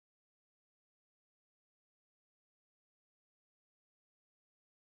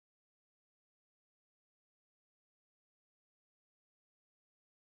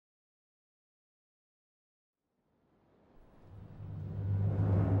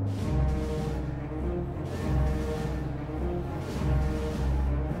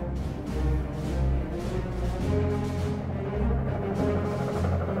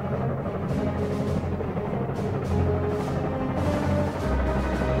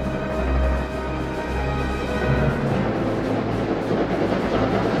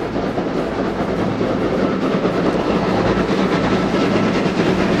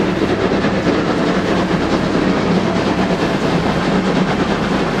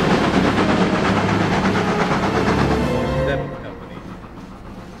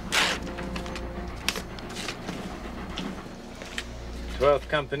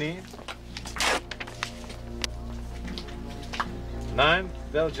Company. 9th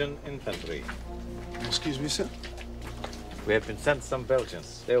Belgian Infantry. Excuse me, sir? We have been sent some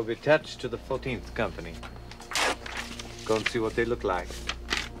Belgians. They will be attached to the 14th Company. Go and see what they look like.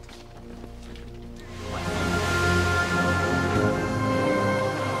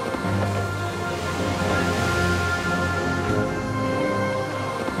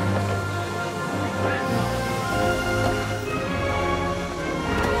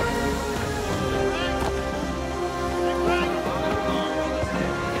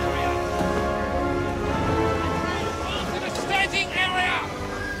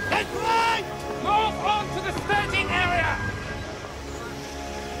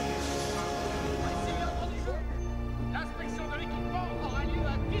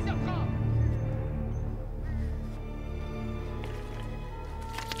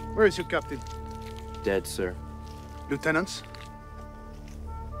 Where is your captain? Dead, sir. Lieutenants?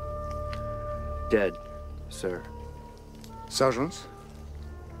 Dead, sir. Sergeants?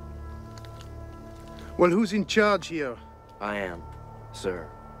 Well, who's in charge here? I am, sir.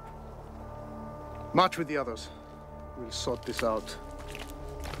 March with the others. We'll sort this out.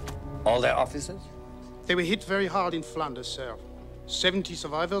 All their officers? They were hit very hard in Flanders, sir. 70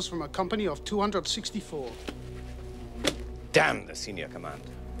 survivors from a company of 264. Damn the senior command.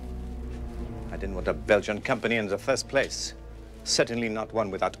 I didn't want a Belgian company in the first place. Certainly not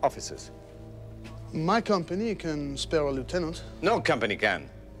one without officers. My company can spare a lieutenant. No company can.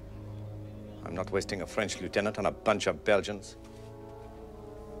 I'm not wasting a French lieutenant on a bunch of Belgians.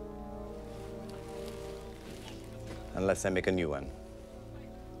 Unless I make a new one.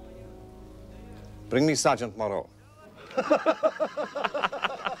 Bring me Sergeant Moreau.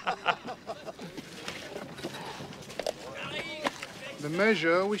 The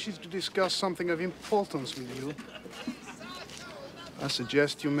Major wishes to discuss something of importance with you. I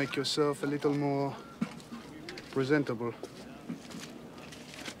suggest you make yourself a little more presentable.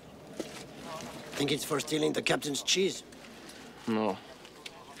 Think it's for stealing the captain's cheese? No.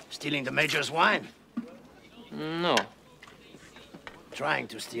 Stealing the Major's wine? No. Trying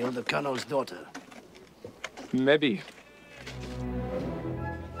to steal the Colonel's daughter? Maybe.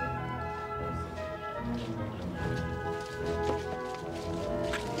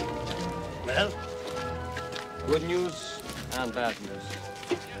 Well? Good news and bad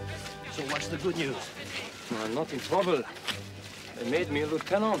news. So what's the good news? I'm not in trouble. They made me a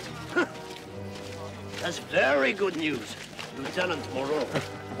lieutenant. That's very good news, Lieutenant Moreau.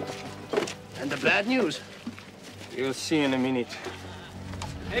 And the bad news? You'll see in a minute.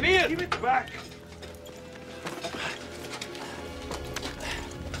 Emile! Give it back!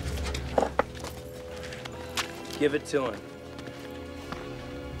 Give it to him.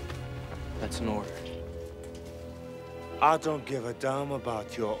 That's an order. I don't give a damn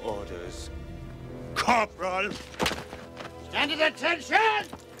about your orders. Corporal! Stand at attention!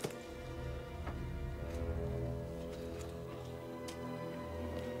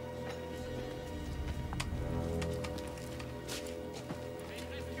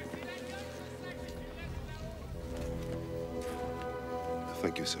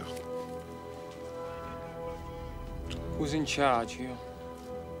 Thank you, sir. Who's in charge here?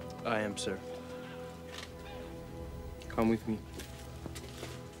 I am, sir. Come with me.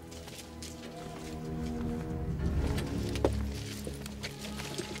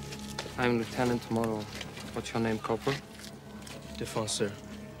 I'm Lieutenant Moreau. What's your name, Corporal? Defense, sir.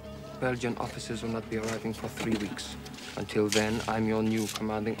 Belgian officers will not be arriving for 3 weeks. Until then, I'm your new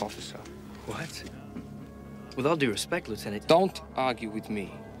commanding officer. What? With all due respect, Lieutenant... Don't argue with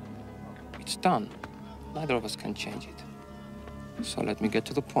me. It's done. Neither of us can change it. So let me get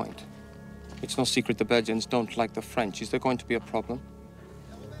to the point. It's no secret the Belgians don't like the French. Is there going to be a problem?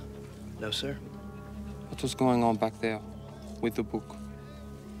 No, sir. What was going on back there with the book?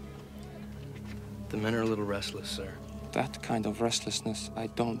 The men are a little restless, sir. That kind of restlessness I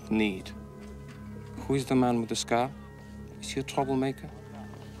don't need. Who is the man with the scar? Is he a troublemaker?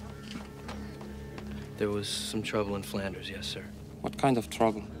 There was some trouble in Flanders, yes, sir. What kind of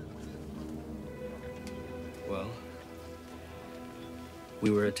trouble? Well,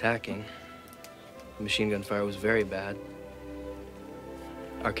 we were attacking. The machine gun fire was very bad.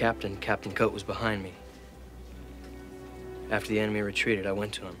 Our captain, Captain Coate, was behind me. After the enemy retreated, I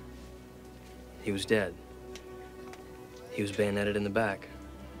went to him. He was dead. He was bayoneted in the back.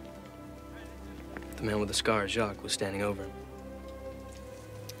 The man with the scar, Jacques, was standing over him.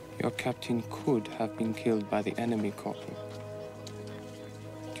 Your captain could have been killed by the enemy, Corporal.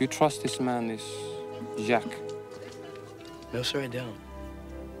 Do you trust this man, this Jacques? No, sir, I don't.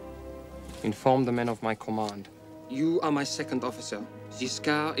 Inform the men of my command. You are my second officer. This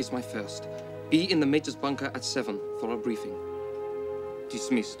car is my first. Be in the major's bunker at 7 for a briefing.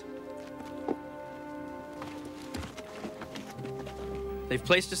 Dismissed. They've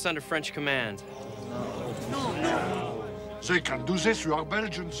placed us under French command. They can do this, you are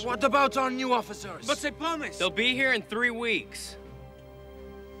Belgians. What about our new officers? But they promised! They'll be here in 3 weeks.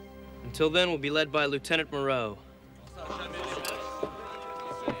 Until then, we'll be led by Lieutenant Moreau.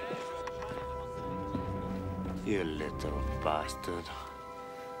 You little bastard.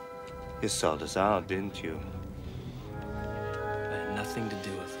 You sold us out, didn't you? I had nothing to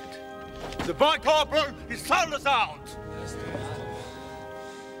do with it. The boy corporal, he sold us out!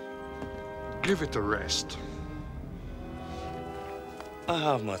 Give it a rest. I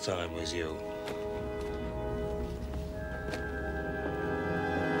have my time with you.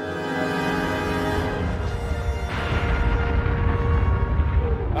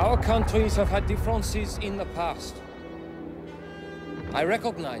 Our countries have had differences in the past. I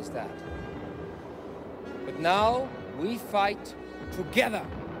recognize that. But now, we fight together.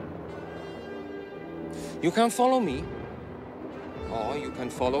 You can follow me, or you can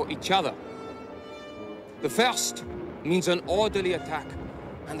follow each other. The first means an orderly attack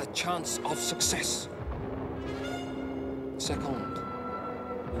and a chance of success. Second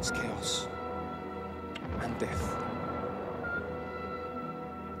means chaos and death.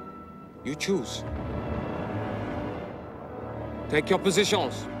 You choose. Take your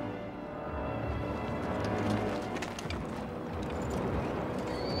positions.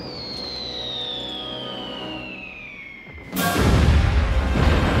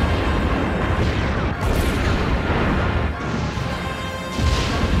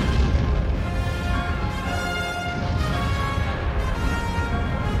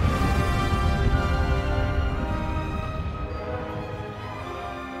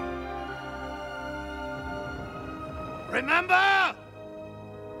 Remember!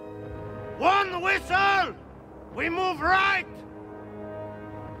 1 whistle! We move right!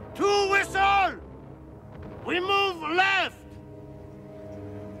 2 whistle! We move left!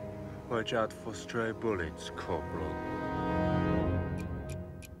 Watch out for stray bullets, Corporal.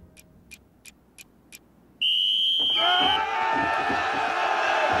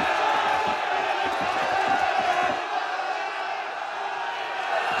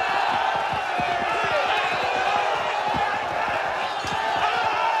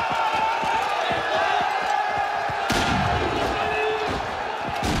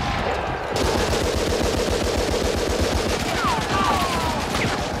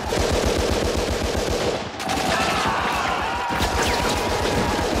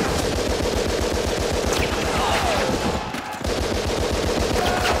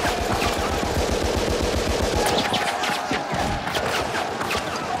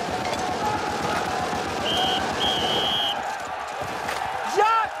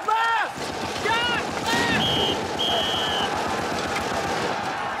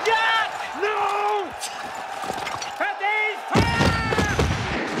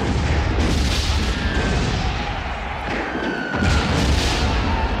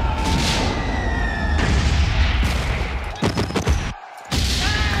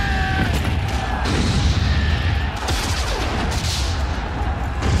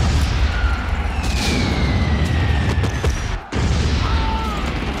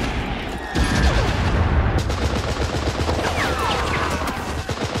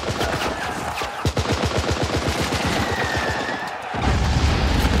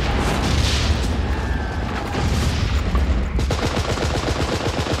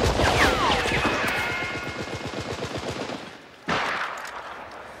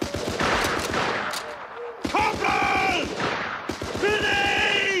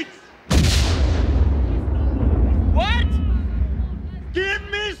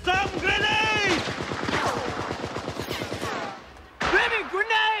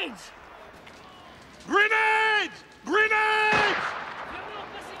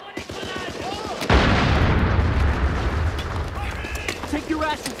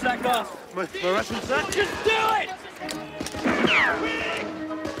 My Russian sack? Just do it!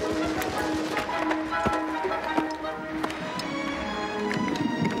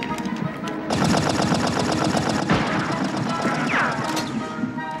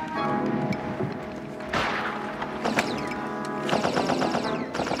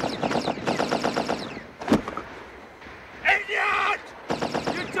 Idiot!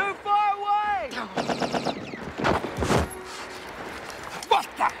 You're too far away! What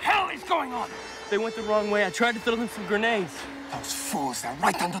the hell is going on? They went the wrong way. I tried to throw them some grenades. Those fools, they're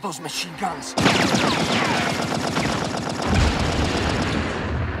right under those machine guns.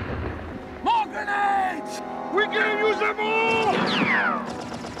 More grenades! We can use them all!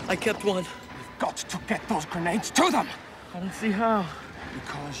 I kept one. You've got to get those grenades to them! I don't see how.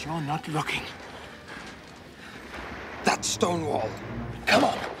 Because you're not looking. That stone wall. Come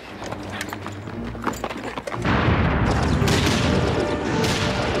on.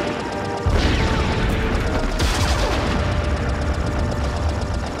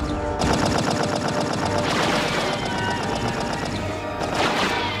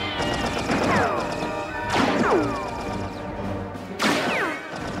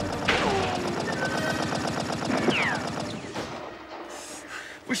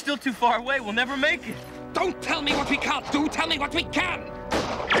 We're still too far away. We'll never make it. Don't tell me what we can't do. Tell me what we can.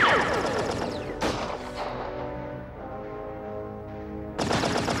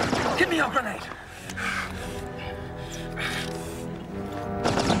 Give me your grenade.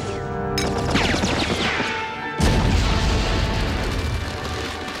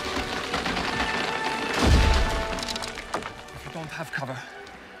 If you don't have cover,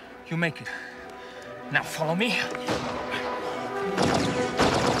 you make it. Now follow me.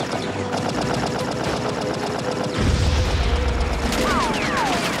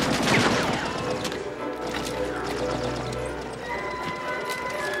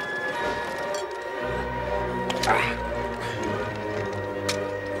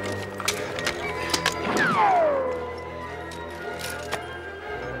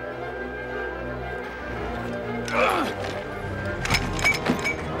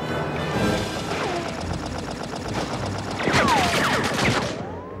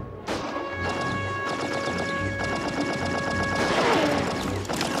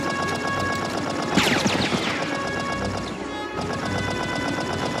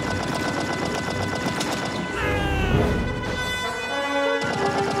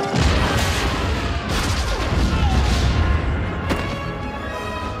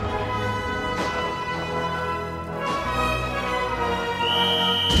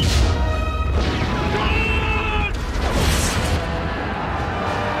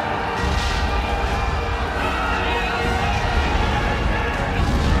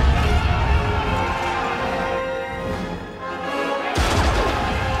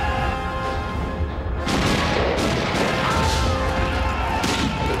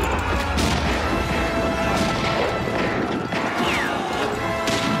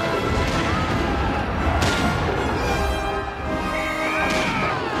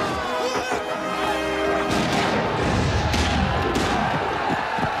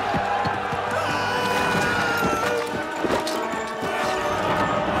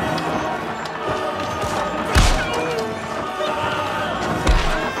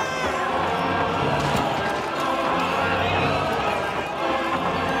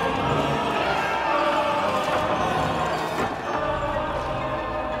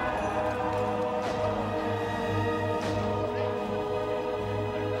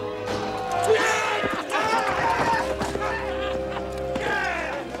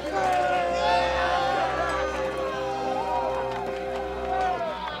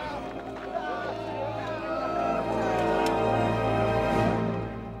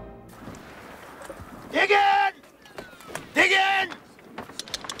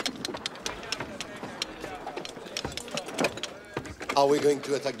 Are we going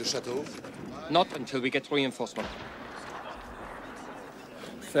to attack the chateau? Not until we get reinforcement.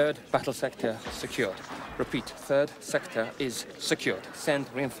 Third battle sector secured. Repeat, third sector is secured. Send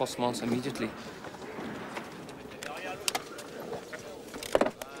reinforcements immediately.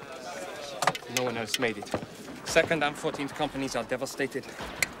 No one else made it. 2nd and 14th companies are devastated.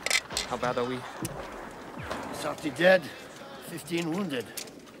 How bad are we? 30 dead, 15 wounded.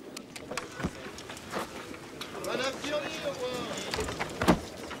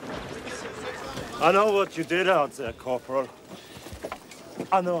 I know what you did out there, Corporal.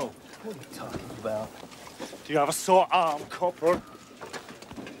 I know. What are you talking about? Do you have a sore arm, Corporal?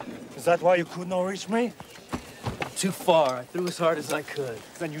 Is that why you could not reach me? Too far. I threw as hard as I could.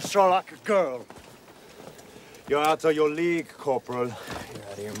 Then you throw like a girl. You're out of your league, Corporal. You're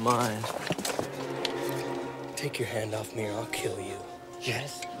out of your mind. Take your hand off me or I'll kill you.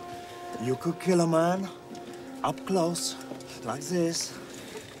 Yes? You could kill a man up close, like this.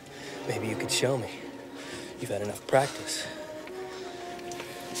 Maybe you could show me. You've had enough practice.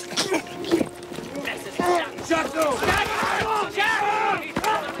 Shut up!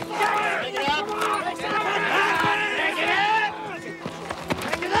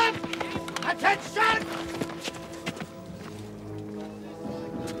 Attention!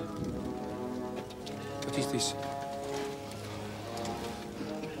 What is this?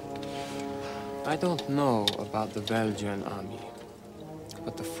 I don't know about the Belgian army,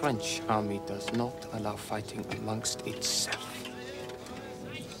 but the French army does not allow fighting amongst itself.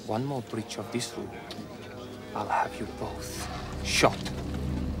 One more breach of this rule, I'll have you both shot.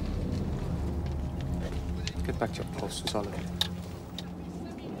 Get back to your posts, Oliver.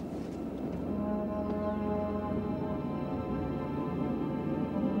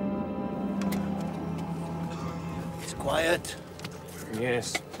 It's quiet.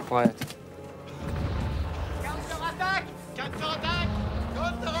 Yes, quiet.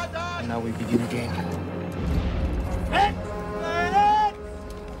 And now we begin again.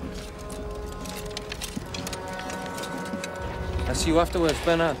 I'll see you afterwards,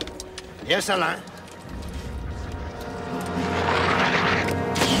 Bernard. Yes, Alain.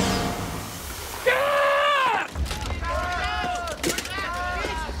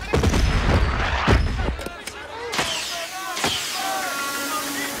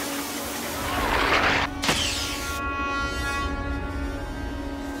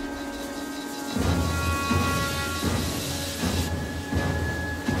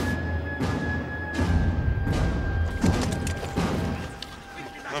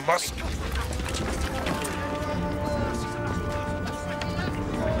 Musk.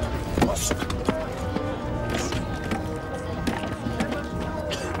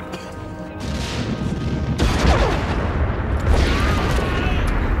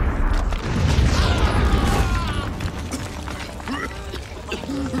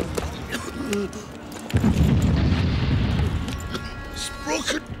 It's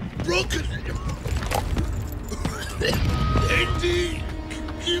broken. Indy,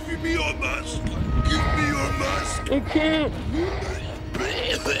 give me your mask. Give me your mask. I can't.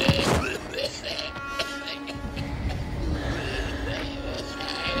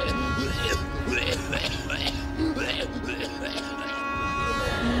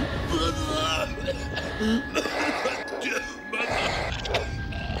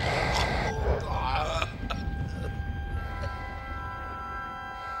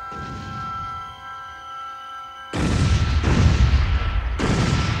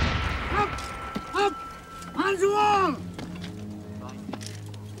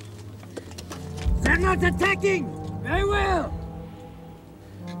 They're not attacking! Very well!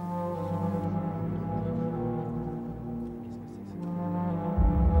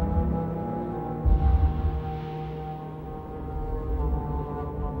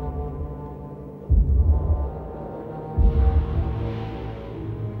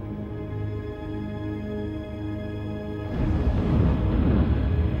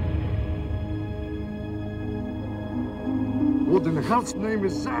 What in hell's name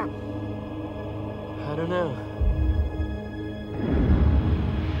is that? I don't know.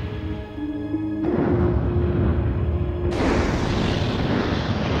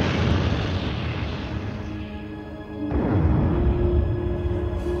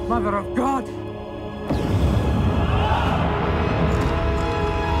 Mother of God!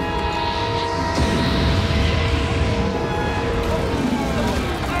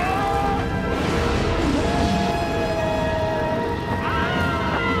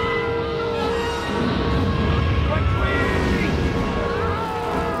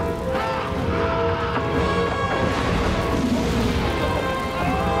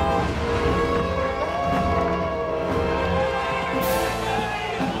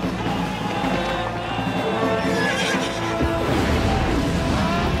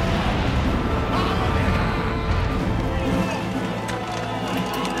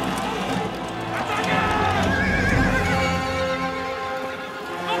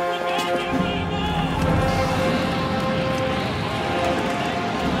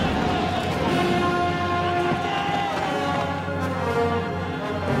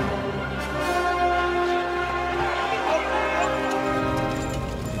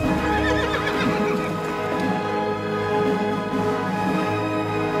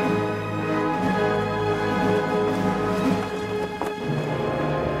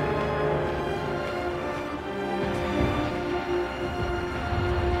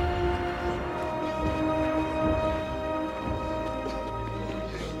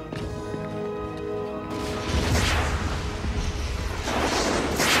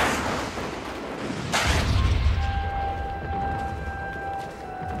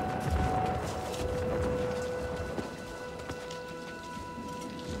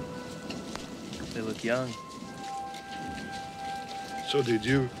 They look young. So did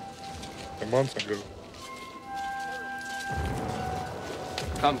you, a month ago.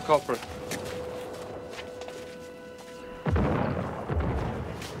 Come, Corporal.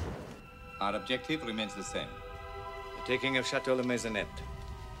 Our objective remains the same. The taking of Chateau Le Maisonette.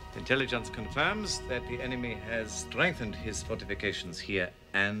 Intelligence confirms that the enemy has strengthened his fortifications here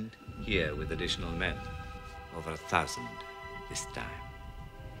and here with additional men. Over 1,000 this time.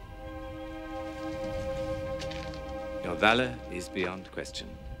 Your valor is beyond question.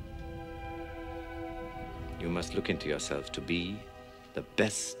 You must look into yourself to be the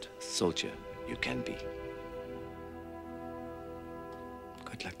best soldier you can be.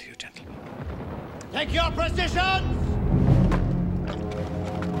 Good luck to you, gentlemen. Take your positions!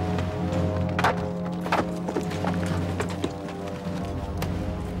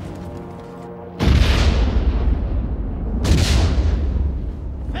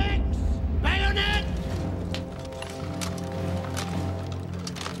 Fix! Bayonet!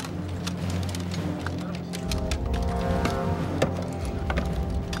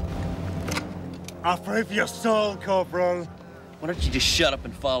 I pray for your soul, Corporal. Why don't you just shut up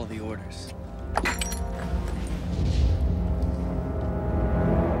and follow the orders?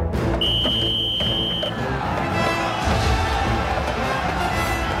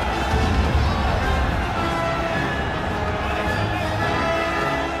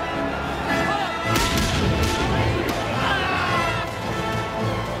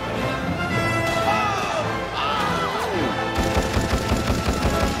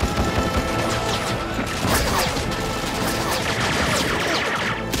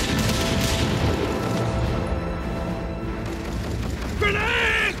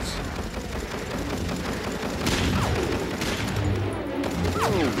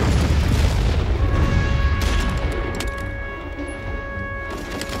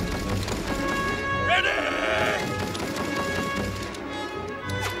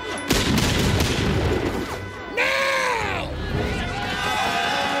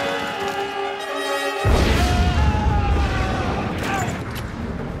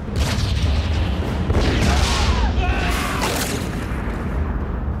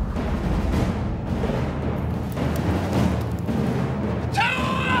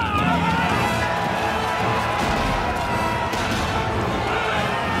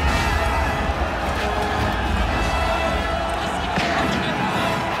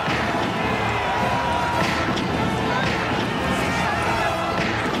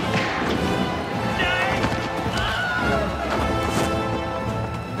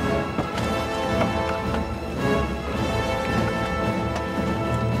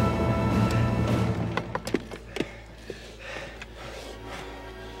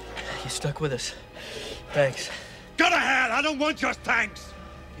 Stuck with us. Thanks. Go to hell! I don't want your thanks!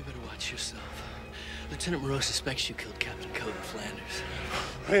 You better watch yourself. Lieutenant Moreau suspects you killed Captain Coe in Flanders.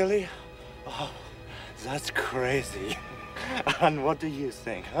 Really? Oh, that's crazy. And what do you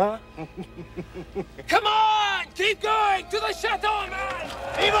think, huh? Come on! Keep going! To the chateau, man!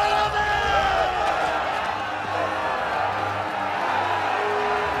 Viva la mer!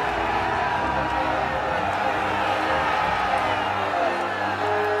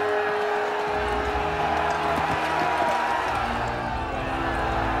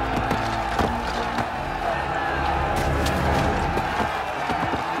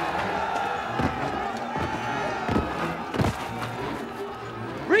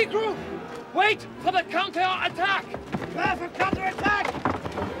 Regroup! Wait for the counter-attack! Prepare for counter-attack!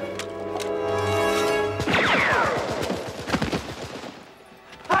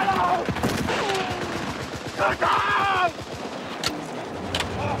 Hello! Go down!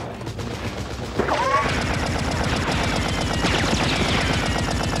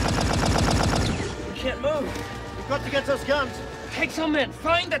 We can't move. We've got to get those guns. Take some men.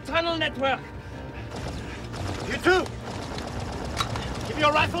 Find the tunnel network. You too! Give me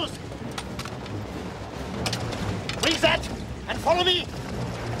your rifles! Bring that and follow me!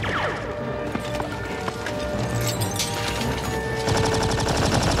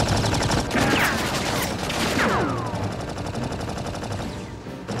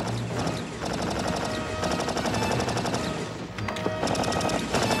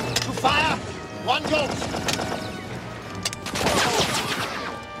 To fire! One goes!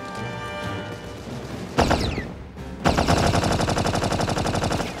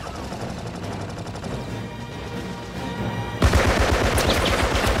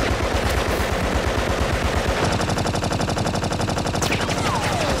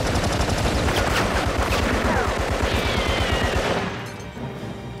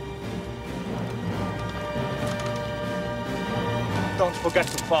 Don't forget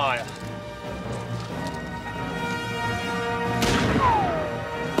to fire.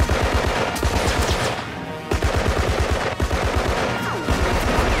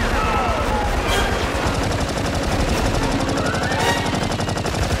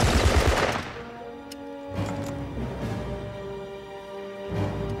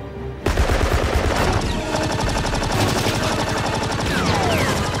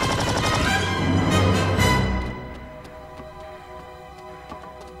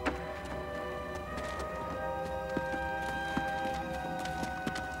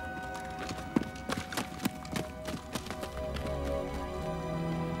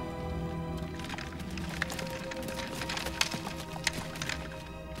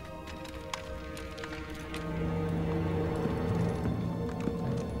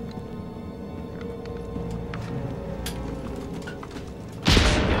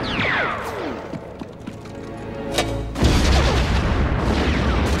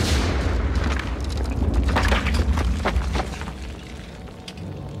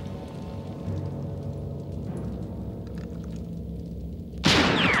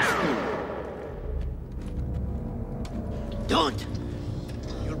 Don't!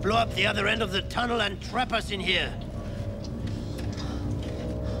 You'll blow up the other end of the tunnel and trap us in here.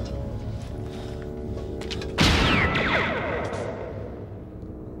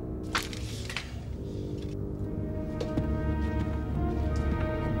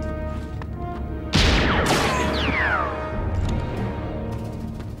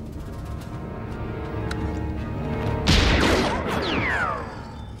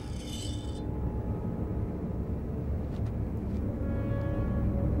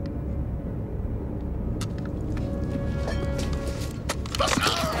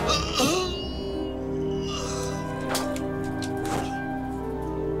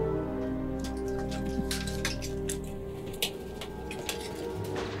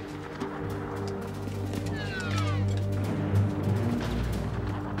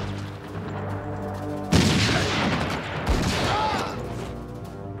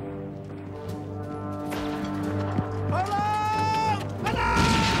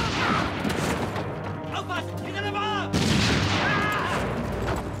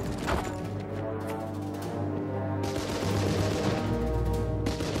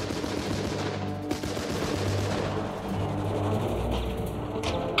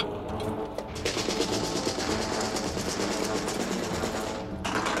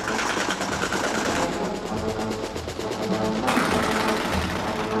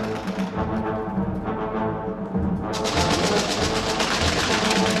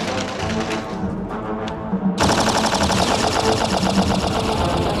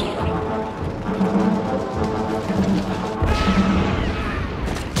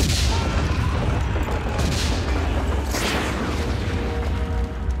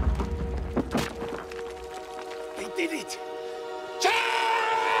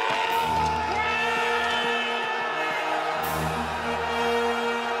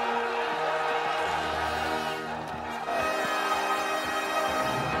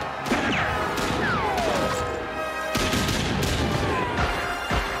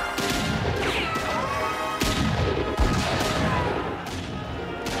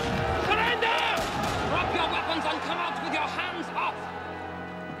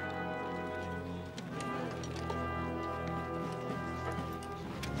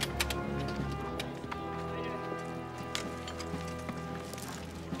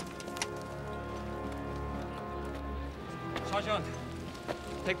 Sergeant,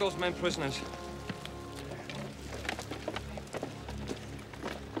 take those men prisoners.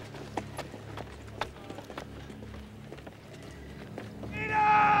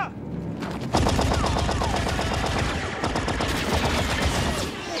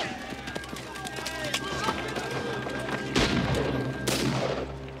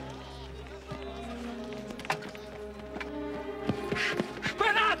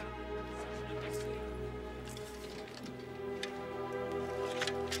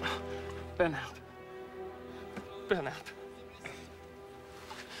 Bernard.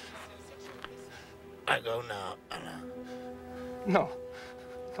 I go now, Anna. No.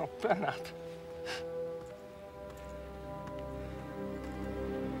 No, Bernard.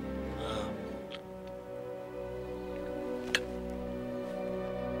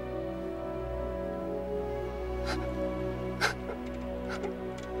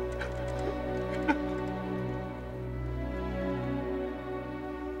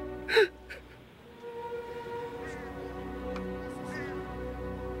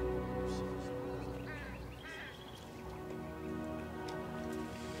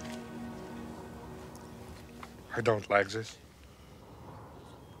 I don't like this.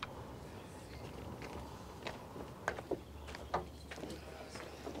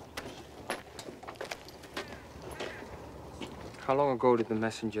 How long ago did the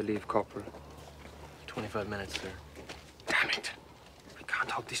messenger leave, Corporal? 25 minutes, sir. Damn it. We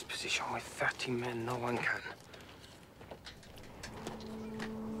can't hold this position with 30 men. No one can.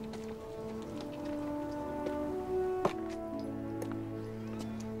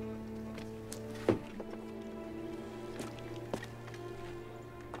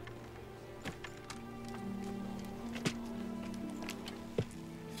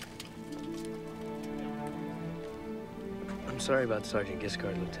 I'm sorry about Sergeant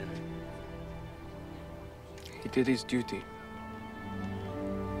Giscard, Lieutenant. He did his duty.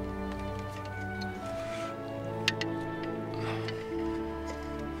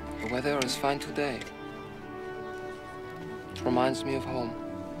 The weather is fine today. It reminds me of home.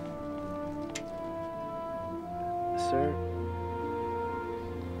 Sir,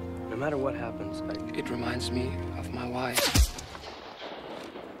 no matter what happens, It reminds me of my wife.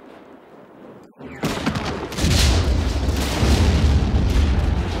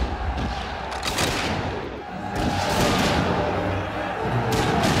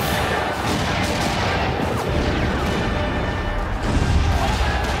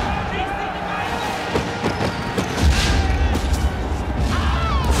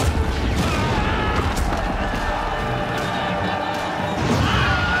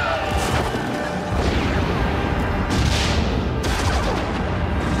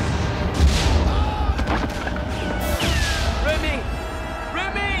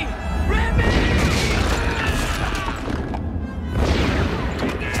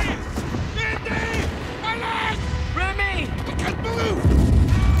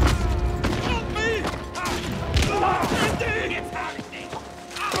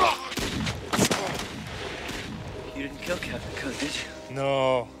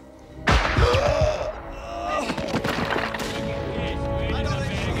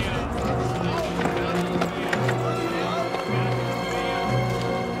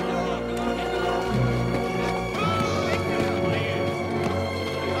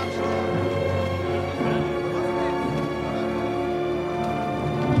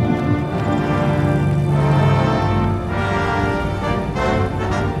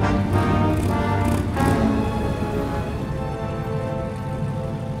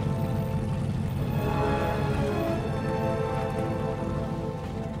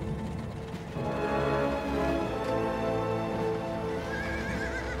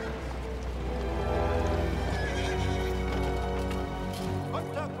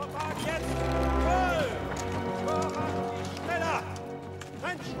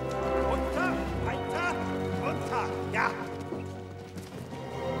 French! Unter, weiter, unter, ja!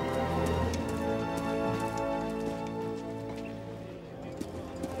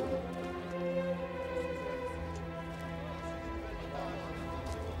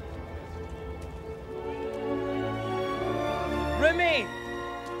 Remy!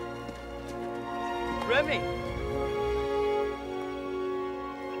 Remy!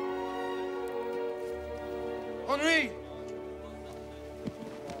 Henri!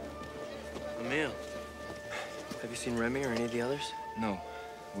 Emile, have you seen Remy or any of the others? No,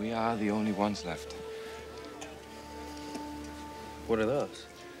 we are the only ones left. What are those?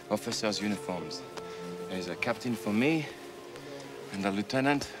 Officers' uniforms. There's a captain for me and a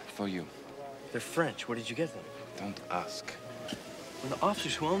lieutenant for you. They're French. Where did you get them? Don't ask. When the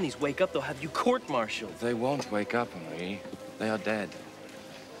officers who own these wake up, they'll have you court-martialed. They won't wake up, Henri. They are dead.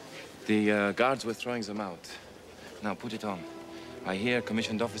 The guards were throwing them out. Now, put it on. I hear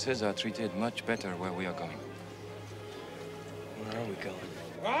commissioned officers are treated much better where we are going. Where are we going?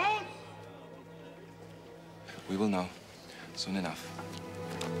 Out! We will know soon enough.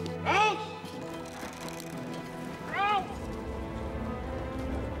 Out! Out!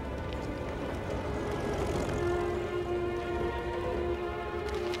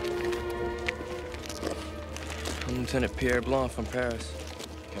 I'm Lieutenant Pierre Blanc from Paris.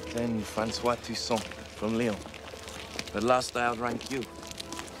 Captain Francois Toussaint from Lyon. At last I outrank you.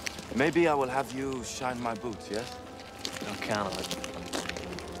 Maybe I will have you shine my boots, yes? Don't count on it.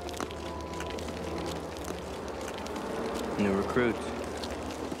 New recruits.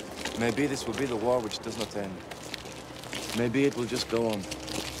 Maybe this will be the war which does not end. Maybe it will just go on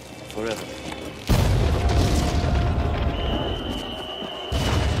forever.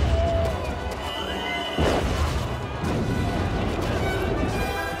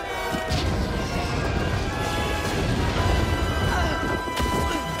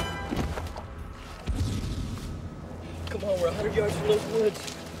 Come on, we're 100 yards from those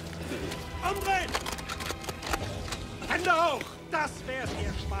woods. Umdrehen! Hände hoch! Das wär's,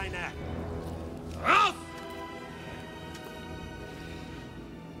 ihr Schweine! Raus!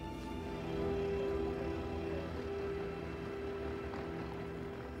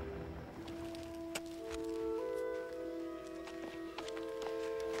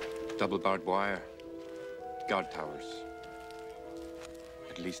 Double barbed wire. Guard towers.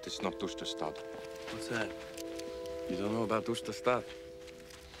 At least it's not Dusterstad. What's that? You don't know about Dusterstad?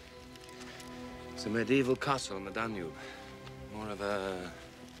 It's a medieval castle on the Danube. More of a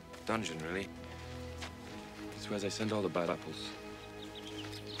dungeon, really. It's where they send all the bad apples.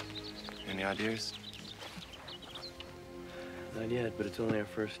 Any ideas? Not yet, but it's only our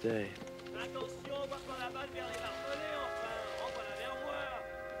first day.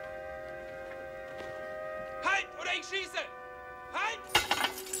 Halt oder ich schieße! Halt!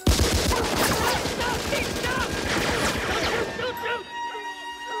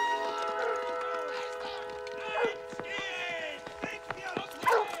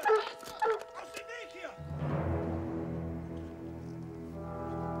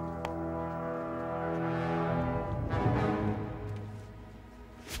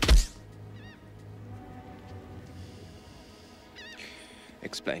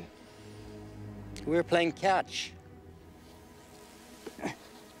 Explain. We're playing catch.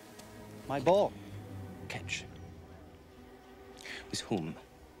 My ball. Catch. With whom?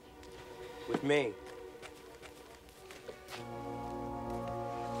 With me.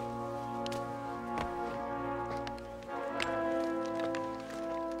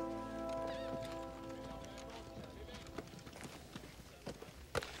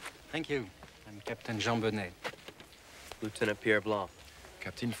 Thank you. I'm Captain Jean Bonnet. Lieutenant Pierre Blanc.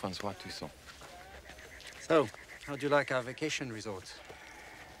 Captain Francois Toussaint. So, how'd you like our vacation resort?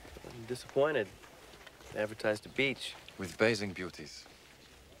 I'm disappointed. They advertised a beach. With bathing beauties.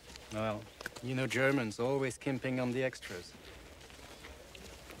 Well, you know Germans, always skimping on the extras.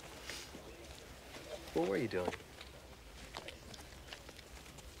 What were you doing?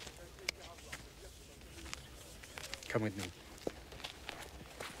 Come with me.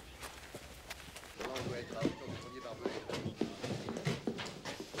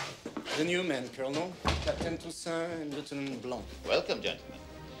 The new men, Colonel. Captain Toussaint and Lieutenant Blanc. Welcome, gentlemen.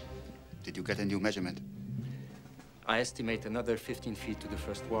 Did you get a new measurement? I estimate another 15 feet to the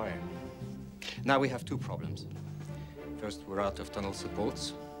first wire. Now we have two problems. First, we're out of tunnel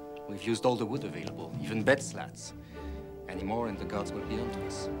supports. We've used all the wood available, even bed slats. Any more and the guards will be onto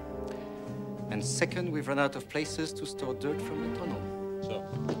us. And second, we've run out of places to store dirt from the tunnel. So,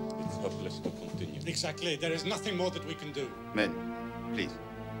 it's hopeless to continue. Exactly. There is nothing more that we can do. Men, please.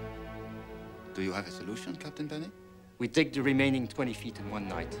 Do you have a solution, Captain Benny? We dig the remaining 20 feet in one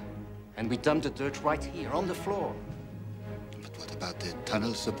night. And we dump the dirt right here, on the floor. But what about the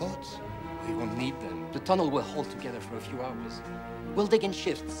tunnel supports? We won't need them. The tunnel will hold together for a few hours. We'll dig in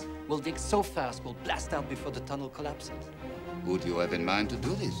shifts. We'll dig so fast, we'll blast out before the tunnel collapses. Who do you have in mind to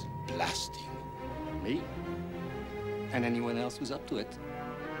do this blasting? Me? And anyone else who's up to it.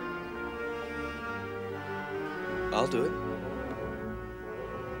 I'll do it.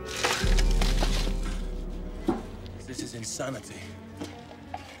 This is insanity.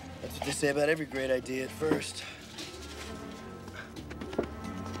 That's what they say about every great idea at first.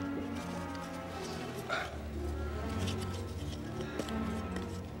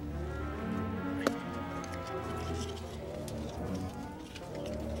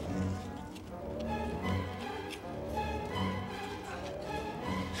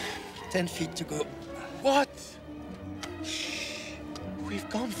 "10 feet to go." What? We've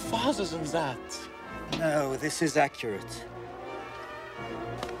gone farther than that. No, this is accurate.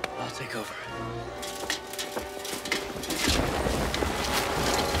 I'll take over.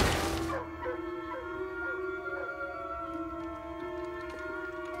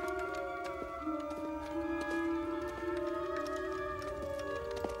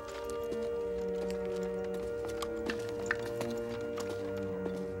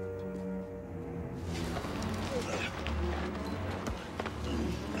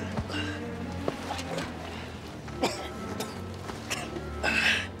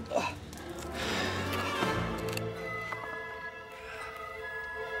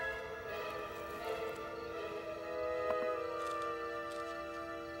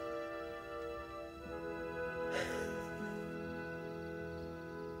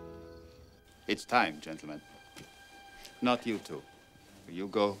 It's time, gentlemen. Not you two. You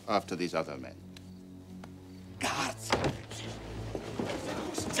go after these other men.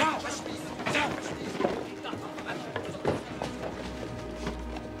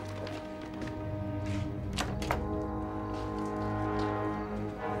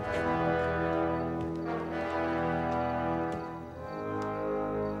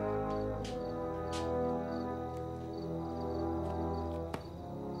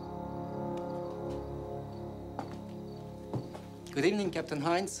 Good evening, Captain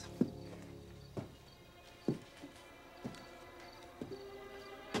Hines.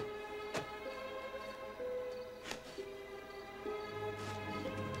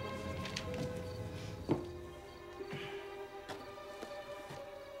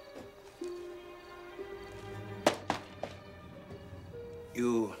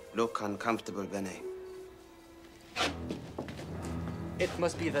 You look uncomfortable, Benny. It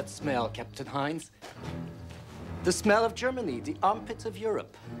must be that smell, Captain Hines. The smell of Germany, the armpits of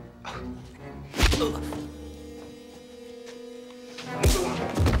Europe.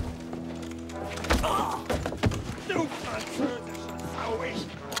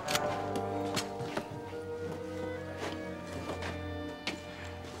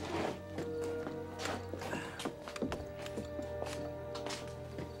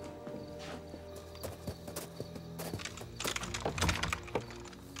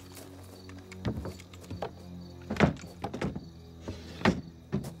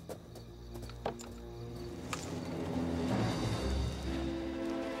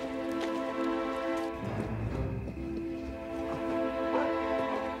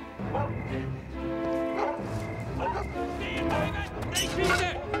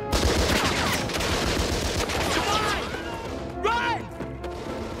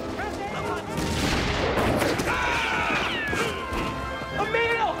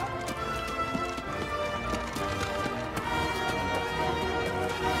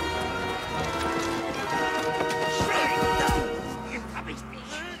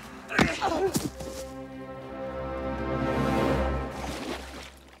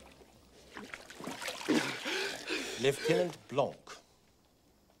 Lieutenant Blanc,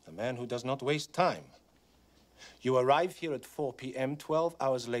 the man who does not waste time. You arrive here at 4 p.m. 12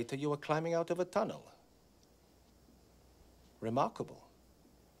 hours later, you are climbing out of a tunnel. Remarkable.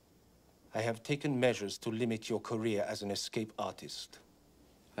 I have taken measures to limit your career as an escape artist.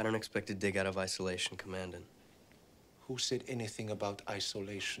 I don't expect to dig out of isolation, Commandant. Who said anything about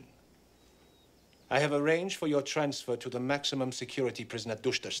isolation? I have arranged for your transfer to the maximum security prison at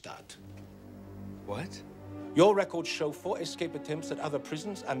Dusterstadt. What? Your records show 4 escape attempts at other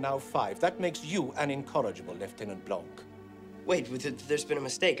prisons and now 5. That makes you an incorrigible, Lieutenant Blanc. Wait, there's been a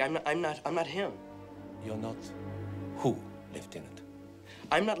mistake. I'm not him. You're not who, Lieutenant?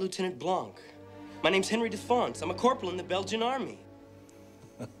 I'm not Lieutenant Blanc. My name's Henry Defonce. I'm a corporal in the Belgian army.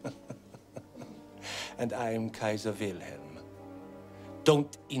 And I am Kaiser Wilhelm.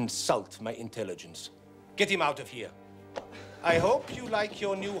 Don't insult my intelligence. Get him out of here. I hope you like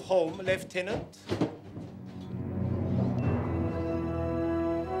your new home, Lieutenant.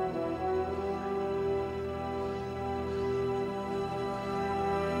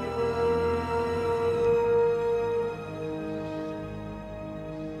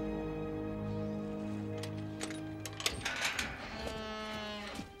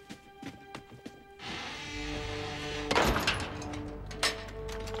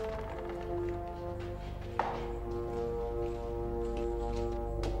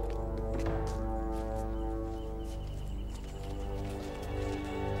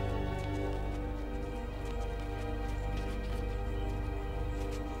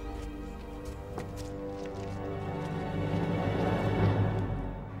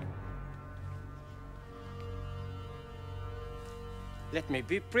 Let me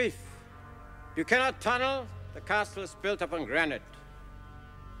be brief. You cannot tunnel. The castle is built upon granite.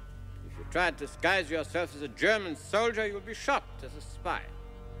 If you try to disguise yourself as a German soldier, you will be shot as a spy.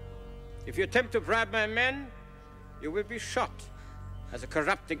 If you attempt to bribe my men, you will be shot as a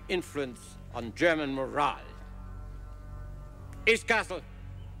corrupting influence on German morale. East Castle.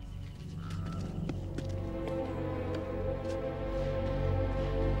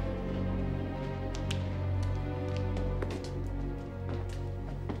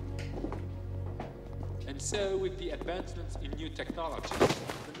 So, with the advancements in new technology,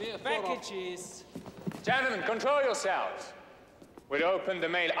 the mere Packages. Gentlemen, control yourselves. We'll open the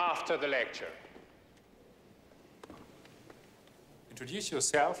mail after the lecture. Introduce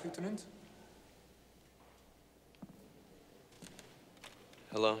yourself, Lieutenant.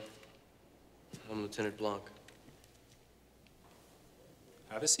 Hello. I'm Lieutenant Blanc.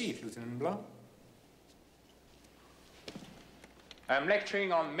 Have a seat, Lieutenant Blanc. I'm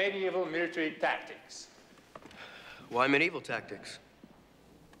lecturing on medieval military tactics. Why medieval tactics?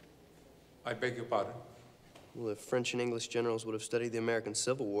 I beg your pardon? Well, if French and English generals would have studied the American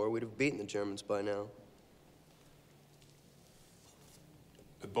Civil War, we'd have beaten the Germans by now.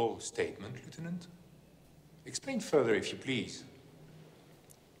 A bold statement, Lieutenant. Explain further, if you please.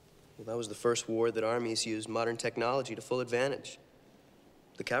 Well, that was the first war that armies used modern technology to full advantage.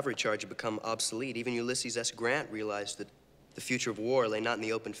 The cavalry charge had become obsolete. Even Ulysses S. Grant realized that the future of war lay not in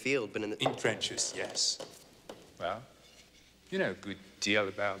the open field, but in the... In trenches, yes. Well, you know a good deal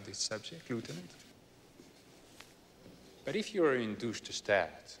about this subject, Lieutenant. But if you're in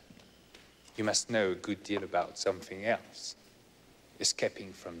Dusterstadt, you must know a good deal about something else.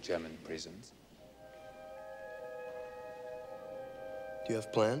 Escaping from German prisons. Do you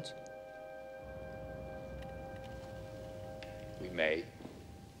have plans? We may.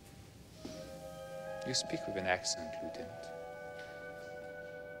 You speak with an accent, Lieutenant.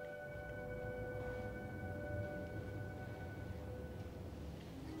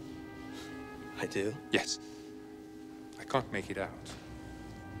 I do? Yes. I can't make it out.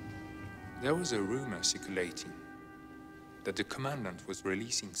 There was a rumor circulating that the commandant was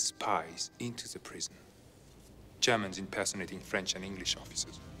releasing spies into the prison. Germans impersonating French and English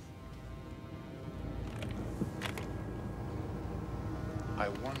officers. I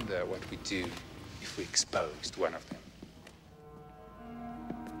wonder what we do if we exposed one of them.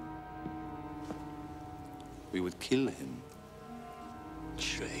 We would kill him.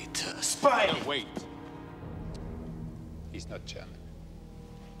 Traitor. Spy! No, wait. He's not German.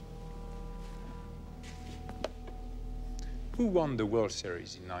 Who won the World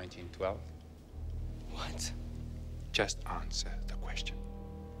Series in 1912? What? Just answer the question.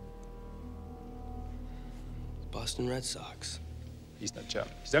 Boston Red Sox. He's not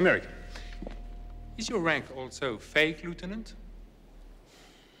German. He's American. Is your rank also fake, Lieutenant?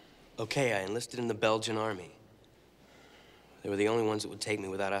 Okay, I enlisted in the Belgian army. They were the only ones that would take me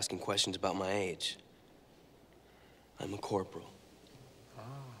without asking questions about my age. I'm a corporal. Ah,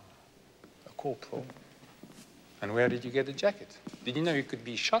 a corporal. And where did you get the jacket? Did you know you could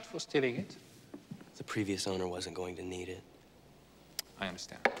be shot for stealing it? The previous owner wasn't going to need it. I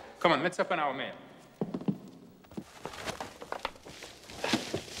understand. Come on, let's open our mail.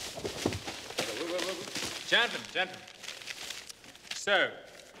 Gentlemen. So,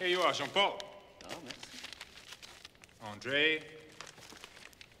 here you are, Jean-Paul. Oh, merci. André,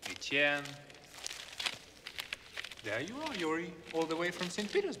 Etienne. There you are, Yuri, all the way from St.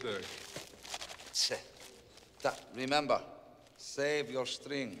 Petersburg. Remember, save your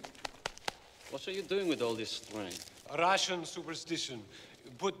string. What are you doing with all this string? A Russian superstition.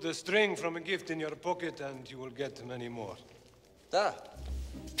 You put the string from a gift in your pocket and you will get many more.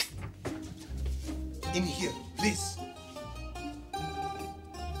 In here, please.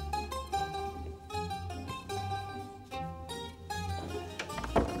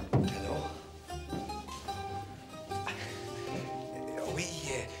 Hello. we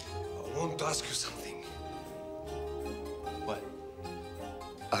want to ask you something. What?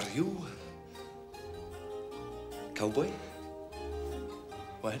 Are you cowboy?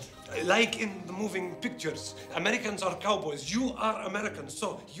 What? Like in the moving pictures, Americans are cowboys. You are American,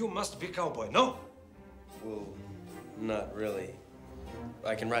 so you must be cowboy, no? Well, not really.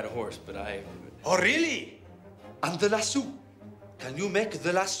 I can ride a horse, but I... Oh, really? And the lasso? Can you make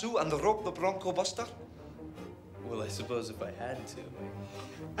the lasso and rope the Bronco Buster? Well, I suppose if I had to.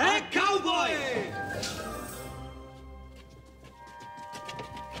 Hey, cowboy!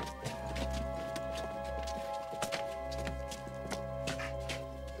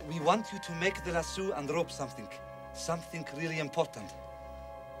 We want you to make the lasso and rope something. Something really important.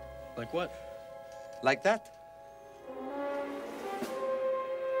 Like what? Like that?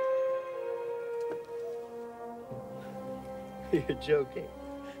 You're joking.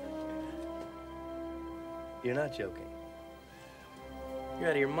 You're not joking. You're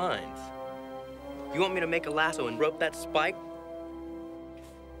out of your mind. You want me to make a lasso and rope that spike?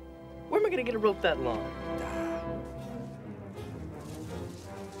 Where am I gonna get a rope that long?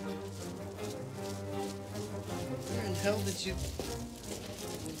 Where in hell did you get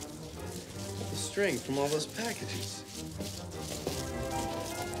the string from all those packages?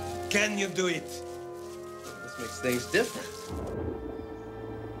 Can you do it? This makes things different.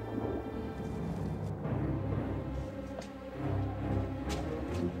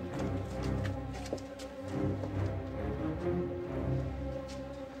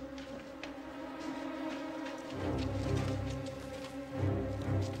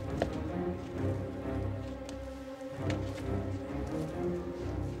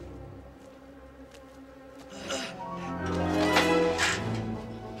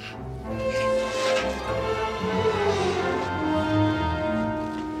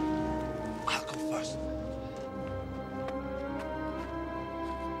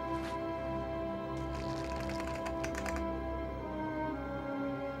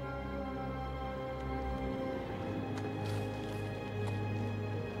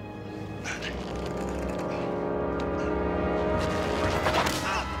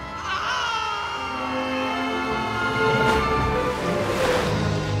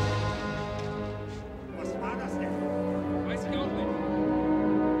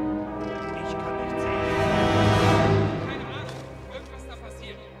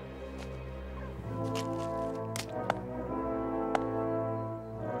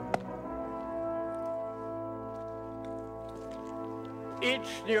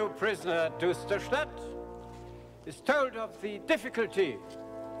 Each new prisoner to Dusterstadt is told of the difficulty,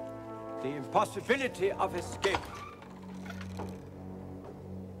 the impossibility of escape.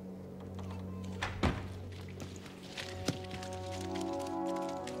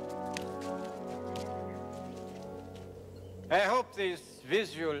 I hope these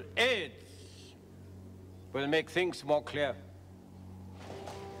visual aids will make things more clear.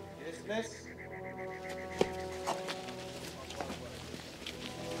 Yes, miss?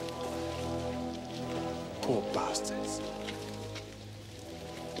 Poor bastards.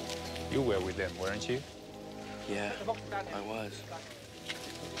 You were with them, weren't you? Yeah, I was.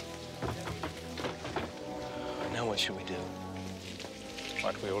 Now what should we do?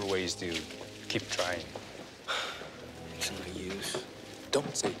 What we always do. Keep trying. It's no use.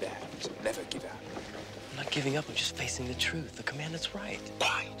 Don't say that. Never give up. I'm not giving up. I'm just facing the truth. The commandant's right.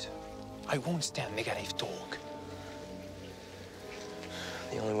 Right. I won't stand negative talk.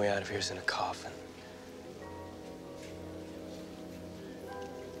 The only way out of here is in a coffin.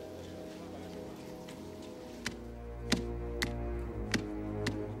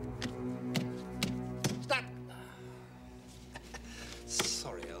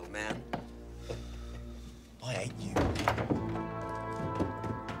 Sorry, old man. I hate you.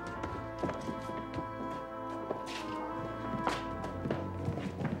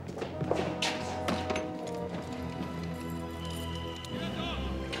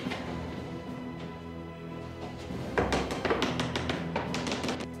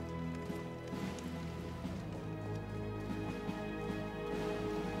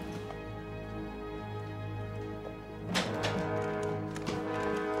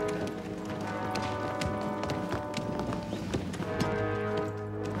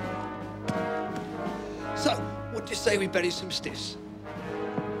 So, what do you say we bury some stiffs?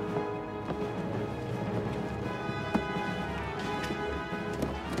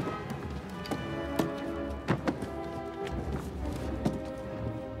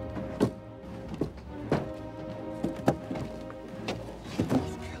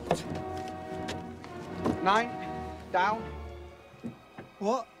 Nine, down.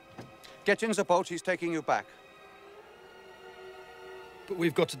 What? Get in the boat, he's taking you back. But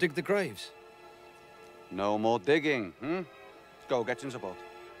we've got to dig the graves. No more digging, Go, get in the boat.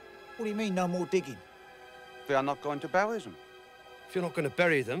 What do you mean, no more digging? We are not going to bury them. If you're not going to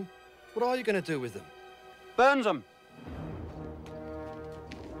bury them, what are you going to do with them? Burn them!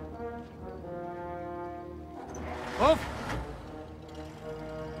 Off!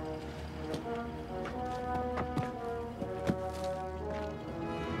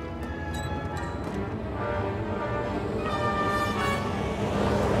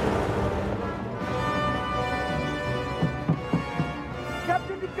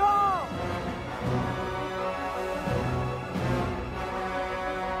 Captain de Gaulle!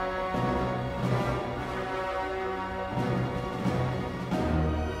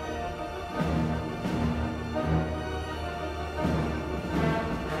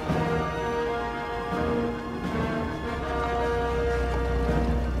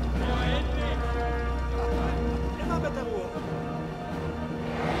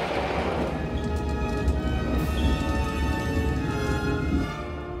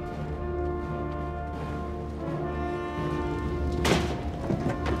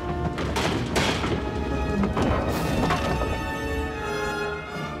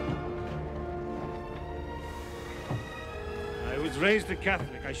 Raised a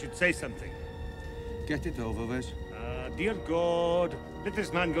Catholic, I should say something. Get it over with. Dear God, let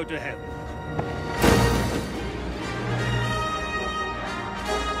this man go to heaven.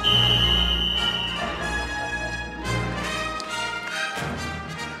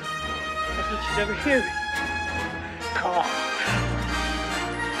 I thought you'd never hear me. Come on.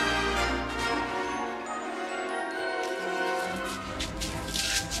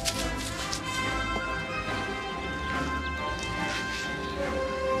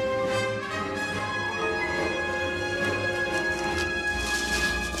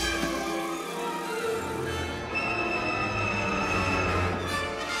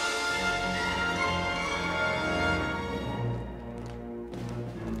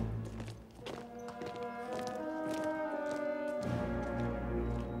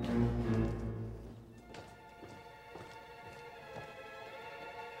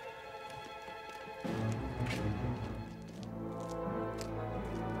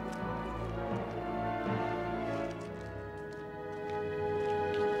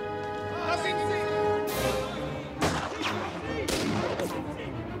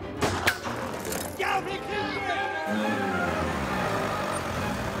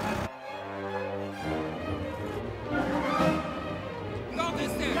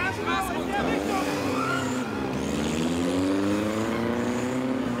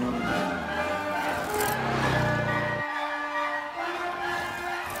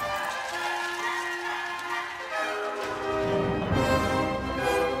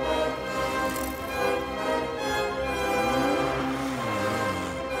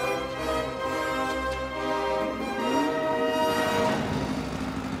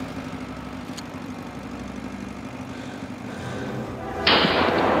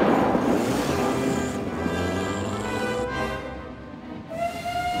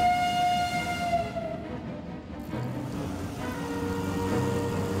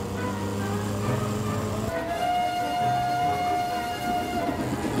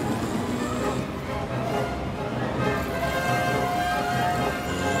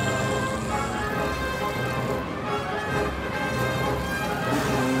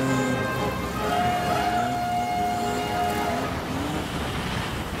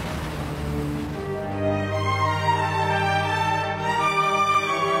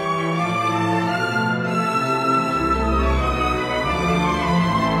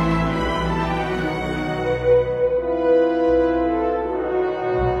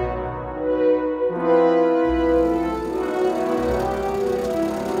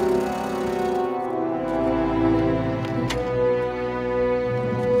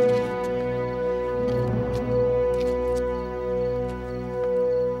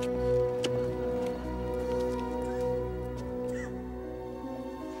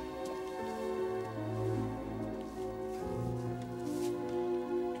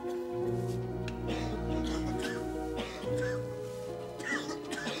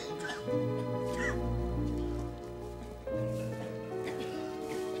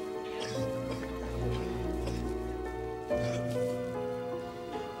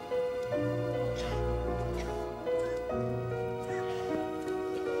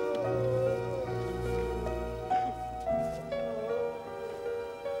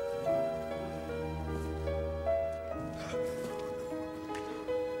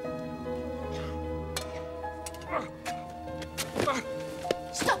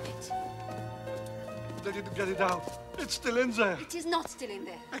 Let it get it out. It's still in there. It is not still in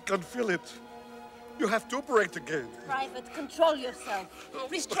there. I can feel it. You have to operate again. Private, control yourself.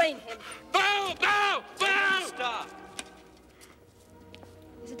 Restrain him. Bow! Bow! Bow! Stop!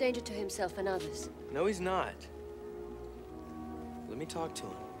 He's a danger to himself and others. No, he's not. Let me talk to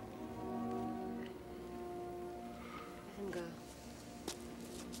him. Let him go.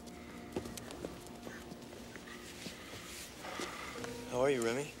 How are you,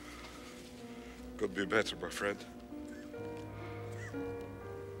 Remy? Could be better, my friend.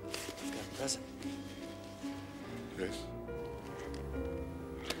 Got a present. Yes.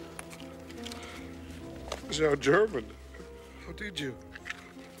 They are German. How did you?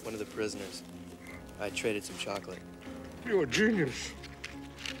 One of the prisoners. I traded some chocolate. You're a genius.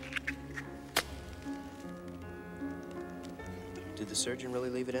 Did the surgeon really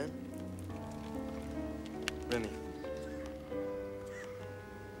leave it in? Remy.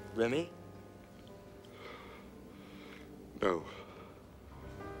 Remy? No.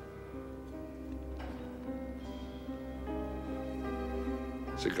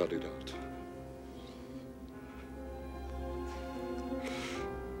 They got it out.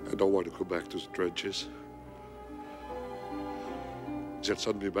 I don't want to go back to the trenches. They'll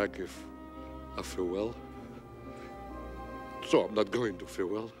send me back if I feel well. So I'm not going to feel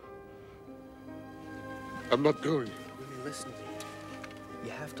well. I'm not going. Remy, listen to me.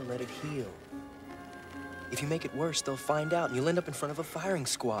 You have to let it heal. If you make it worse, they'll find out and you'll end up in front of a firing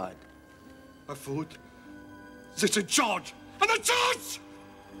squad. I thought they're in charge. And in charge!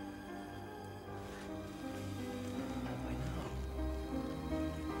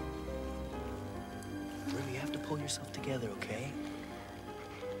 Remy, you have to pull yourself together, okay?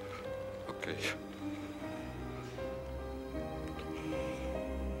 Okay.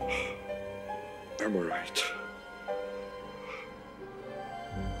 I'm all right.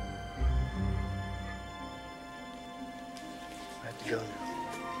 I have to go now.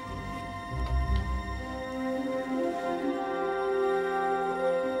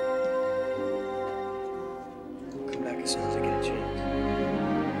 I'll come back as soon as I get a chance.